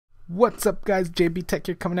What's up guys, JB Tech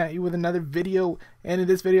here coming at you with another video, and in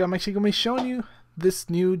this video I'm actually going to be showing you this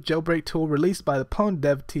new jailbreak tool released by the Pwn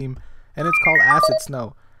dev team, and it's called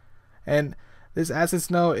Ac1dSn0w. And this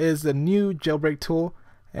Ac1dSn0w is a new jailbreak tool,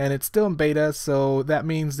 and it's still in beta, so that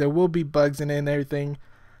means there will be bugs in it and everything.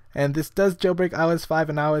 And this does jailbreak iOS 5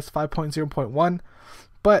 and iOS 5.0.1,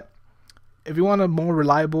 but if you want a more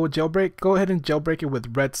reliable jailbreak, go ahead and jailbreak it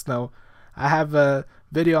with redsn0w. I have a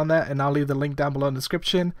video on that, and I'll leave the link down below in the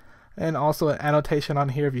description, and also an annotation on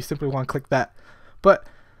here if you simply want to click that. But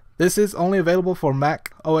this is only available for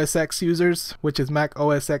Mac OS X users, which is Mac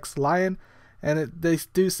OS X Lion, and they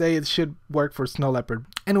do say it should work for Snow Leopard.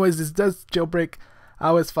 Anyways, this does jailbreak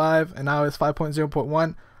iOS 5 and iOS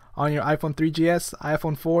 5.0.1 on your iPhone 3GS,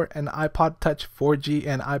 iPhone 4, and iPod Touch 4G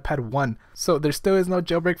and iPad 1. So there still is no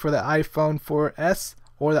jailbreak for the iPhone 4S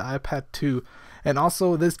or the iPad 2. And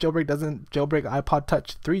also, this jailbreak doesn't jailbreak iPod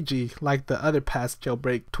Touch 3G like the other past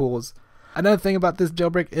jailbreak tools. Another thing about this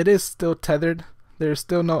jailbreak, it is still tethered. There's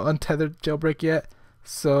still no untethered jailbreak yet,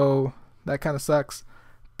 so that kind of sucks.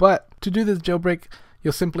 But to do this jailbreak,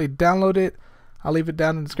 you'll simply download it. I'll leave it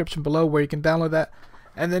down in the description below where you can download that,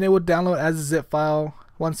 and then it will download as a zip file.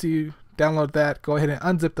 Once you download that, go ahead and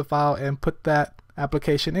unzip the file and put that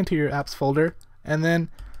application into your apps folder, and then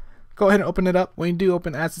go ahead and open it up. When you do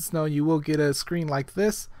open Ac1dSn0w, you will get a screen like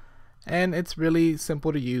this, and it's really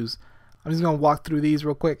simple to use. I'm just going to walk through these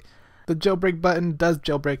real quick. The jailbreak button does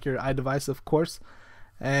jailbreak your iDevice, of course,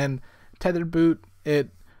 and tethered boot, it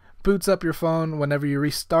boots up your phone whenever you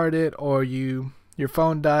restart it or your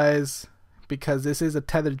phone dies, because this is a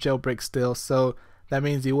tethered jailbreak still, so that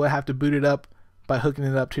means you will have to boot it up by hooking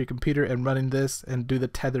it up to your computer and running this and do the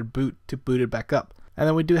tethered boot to boot it back up. And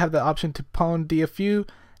then we do have the option to Pwn DFU,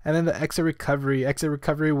 and then the exit recovery. Exit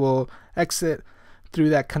recovery will exit through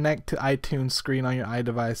that connect to iTunes screen on your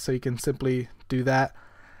iDevice, so you can simply do that.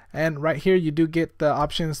 And right here you do get the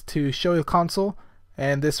options to show your console,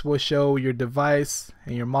 and this will show your device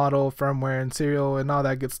and your model, firmware, and serial, and all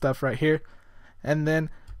that good stuff right here. And then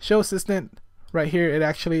show assistant right here, it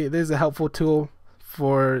is a helpful tool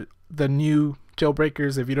for the new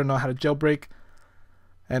jailbreakers. If you don't know how to jailbreak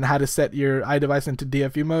and how to set your iDevice into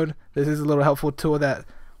DFU mode, this is a little helpful tool that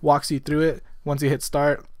walks you through it. Once you hit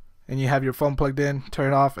start and you have your phone plugged in,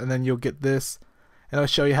 turn it off, and then you'll get this, and it'll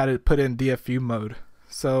show you how to put in DFU mode.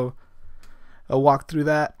 So I'll walk through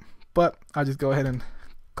that, but I'll just go ahead and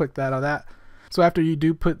click that on that. So after you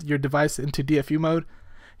do put your device into DFU mode,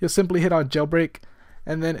 you'll simply hit on jailbreak,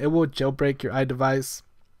 and then it will jailbreak your iDevice.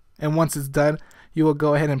 And once it's done, you will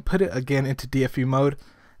go ahead and put it again into DFU mode,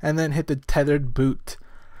 and then hit the tethered boot,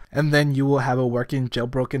 and then you will have a working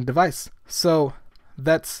jailbroken device. So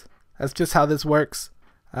that's just how this works.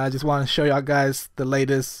 I just want to show y'all guys the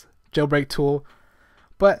latest jailbreak tool.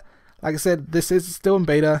 But like I said, this is still in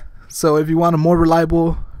beta, so if you want a more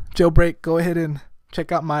reliable jailbreak, go ahead and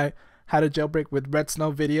check out my how to jailbreak with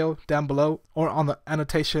redsn0w video down below, or on the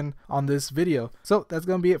annotation on this video. So that's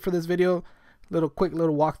gonna be it for this video. Quick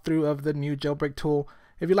little walkthrough of the new jailbreak tool.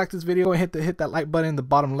 If you like this video, go ahead and hit that like button in the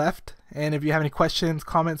bottom left. And if you have any questions,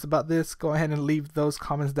 comments about this, go ahead and leave those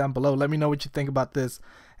comments down below. Let me know what you think about this,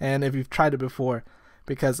 and if you've tried it before,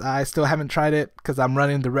 because I still haven't tried it, because I'm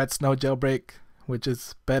running the redsn0w jailbreak, which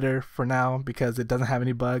is better for now because it doesn't have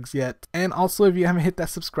any bugs yet. And also, if you haven't hit that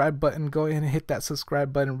subscribe button, go ahead and hit that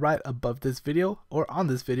subscribe button right above this video, or on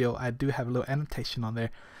this video. I do have a little annotation on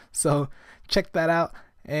there, so check that out.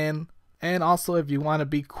 And also, if you want to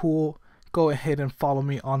be cool, go ahead and follow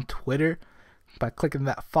me on Twitter by clicking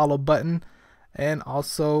that follow button, and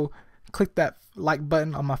also click that like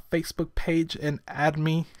button on my Facebook page and add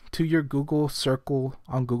me to your Google circle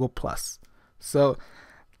on Google+. So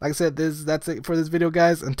like I said, that's it for this video,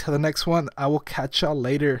 guys. Until the next one, I will catch y'all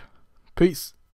later. Peace.